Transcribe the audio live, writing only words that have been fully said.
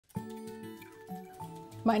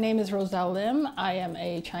My name is Roselle Lim. I am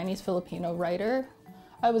a Chinese-Filipino writer.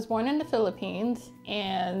 I was born in the Philippines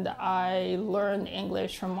and I learned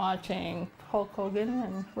English from watching Hulk Hogan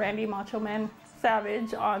and Randy Macho Man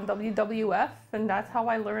Savage on WWF, and that's how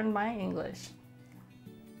I learned my English.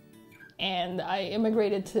 And I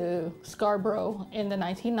immigrated to Scarborough in the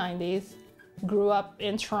 1990s, grew up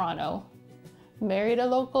in Toronto, married a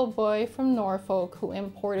local boy from Norfolk who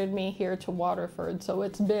imported me here to Waterford. So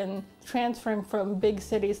it's been transferring from big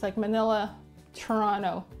cities like Manila,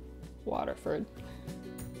 Toronto, Waterford.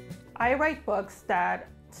 I write books that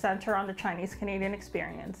center on the Chinese-Canadian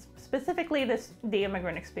experience, specifically the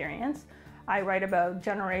immigrant experience. I write about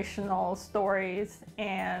generational stories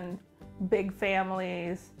and big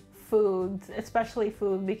families, foods, especially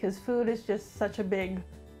food, because food is just such a big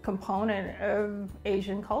component of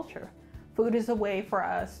Asian culture. Food is a way for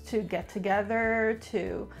us to get together,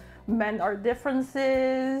 to mend our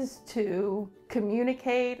differences, to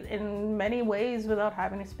communicate in many ways without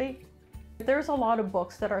having to speak. There's a lot of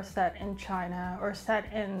books that are set in China or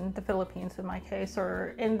set in the Philippines in my case,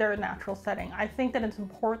 or in their natural setting. I think that it's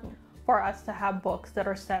important for us to have books that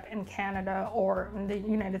are set in Canada or in the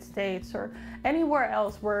United States or anywhere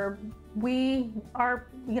else where our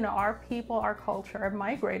people, our culture have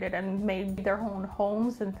migrated and made their own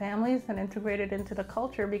homes and families and integrated into the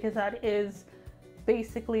culture, because that is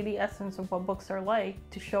basically the essence of what books are like,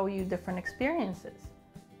 to show you different experiences.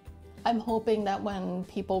 I'm hoping that when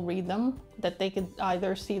people read them, that they could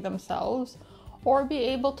either see themselves or be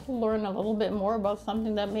able to learn a little bit more about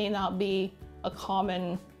something that may not be a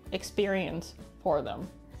common experience for them.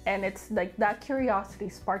 And it's like that curiosity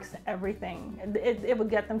sparks everything. It would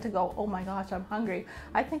get them to go, oh my gosh, I'm hungry.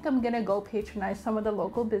 I think I'm gonna go patronize some of the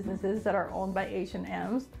local businesses that are owned by Asian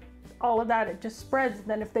M's. All of that, it just spreads.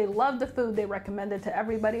 Then if they love the food, they recommend it to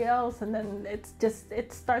everybody else. And then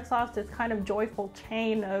it starts off this kind of joyful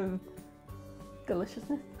chain of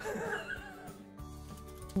deliciousness.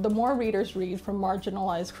 The more readers read from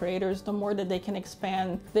marginalized creators, the more that they can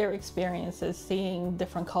expand their experiences, seeing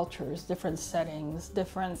different cultures, different settings,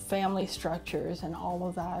 different family structures, and all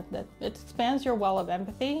of that. That it expands your well of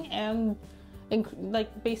empathy and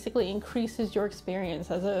basically increases your experience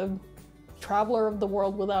as a traveler of the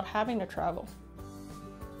world without having to travel.